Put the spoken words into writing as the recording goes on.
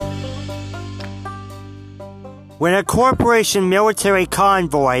When a corporation military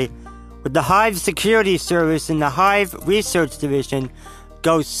convoy with the Hive Security Service and the Hive Research Division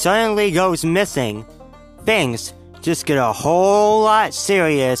suddenly goes missing, things just get a whole lot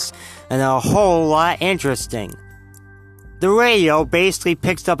serious and a whole lot interesting. The radio basically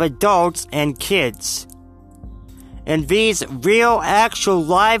picks up adults and kids. And these real, actual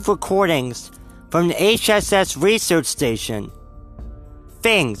live recordings from the HSS Research Station,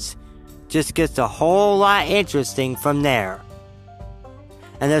 things just gets a whole lot interesting from there.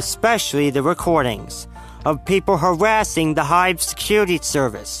 And especially the recordings of people harassing the Hive Security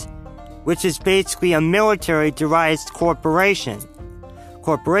Service, which is basically a military-derived corporation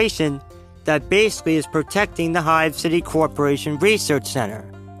that basically is protecting the Hive City Corporation Research Center.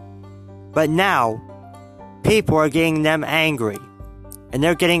 But now, people are getting them angry, and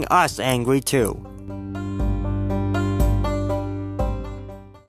they're getting us angry too.